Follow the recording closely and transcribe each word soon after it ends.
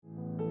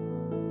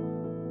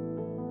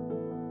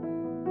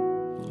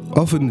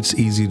Often it's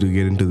easy to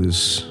get into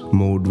this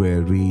mode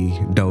where we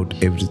doubt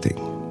everything.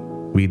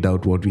 We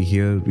doubt what we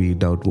hear, we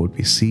doubt what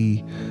we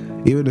see.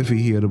 Even if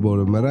we hear about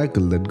a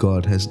miracle that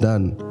God has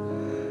done,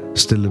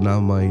 still in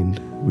our mind,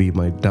 we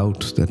might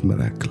doubt that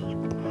miracle.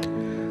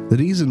 The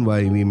reason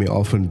why we may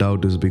often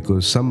doubt is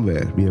because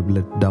somewhere we have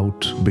let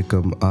doubt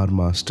become our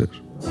master.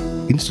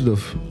 Instead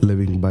of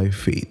living by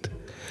faith,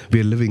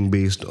 we are living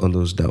based on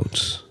those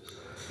doubts.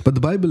 But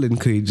the Bible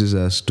encourages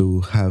us to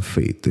have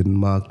faith. In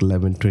Mark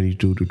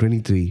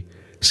 11:22-23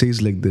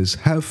 says like this,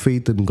 "Have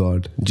faith in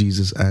God,"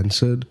 Jesus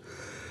answered.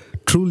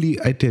 "Truly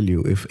I tell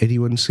you, if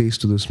anyone says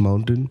to this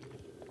mountain,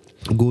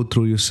 'Go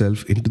throw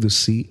yourself into the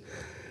sea,'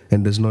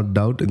 and does not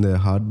doubt in their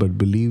heart but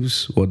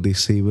believes what they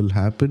say will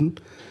happen,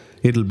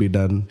 it will be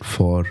done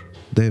for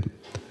them."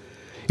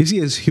 You see,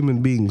 as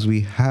human beings,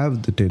 we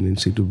have the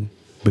tendency to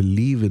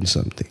believe in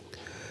something.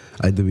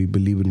 Either we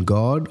believe in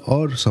God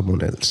or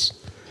someone else.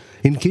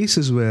 In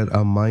cases where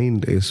our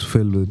mind is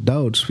filled with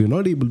doubts, we are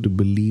not able to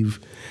believe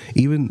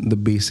even the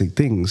basic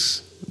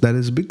things. That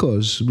is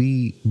because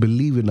we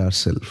believe in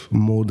ourselves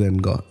more than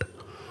God.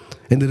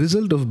 And the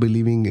result of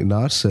believing in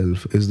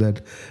ourselves is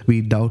that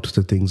we doubt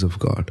the things of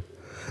God.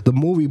 The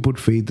more we put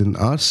faith in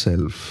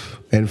ourselves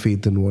and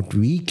faith in what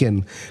we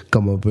can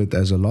come up with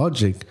as a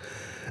logic,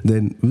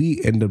 then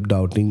we end up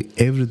doubting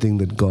everything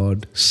that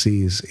God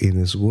says in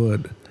His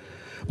Word.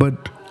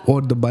 But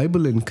what the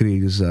Bible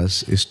encourages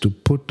us is to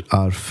put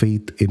our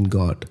faith in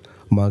God.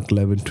 Mark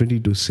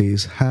 11:22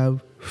 says,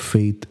 "Have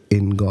faith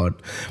in God."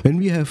 When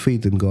we have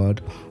faith in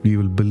God, we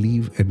will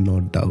believe and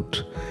not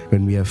doubt.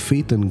 When we have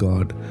faith in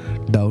God,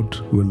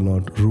 doubt will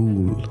not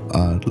rule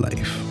our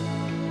life.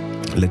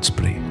 Let's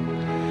pray.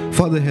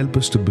 Father, help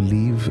us to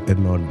believe and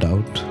not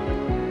doubt.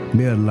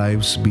 May our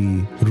lives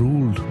be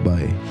ruled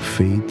by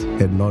faith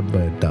and not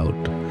by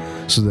doubt,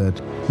 so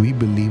that we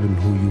believe in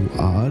who you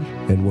are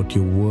and what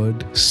your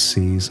word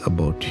says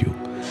about you.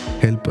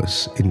 Help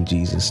us in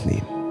Jesus'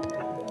 name.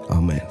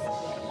 Amen.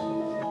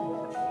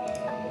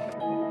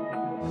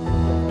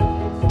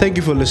 Thank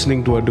you for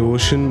listening to our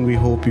devotion. We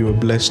hope you were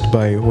blessed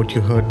by what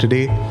you heard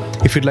today.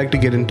 If you'd like to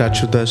get in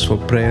touch with us for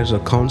prayers or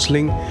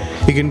counseling,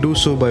 you can do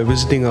so by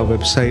visiting our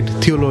website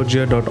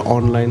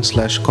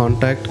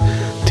theologia.online/contact,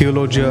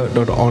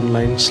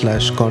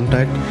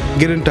 theologia.online/contact.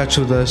 Get in touch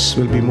with us.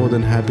 We'll be more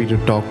than happy to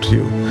talk to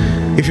you.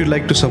 If you'd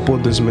like to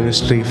support this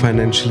ministry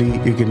financially,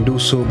 you can do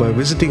so by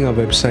visiting our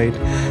website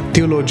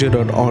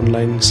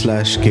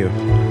theologia.online/give,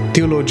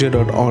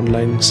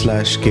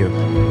 theologia.online/give.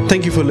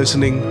 Thank you for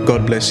listening.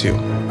 God bless you.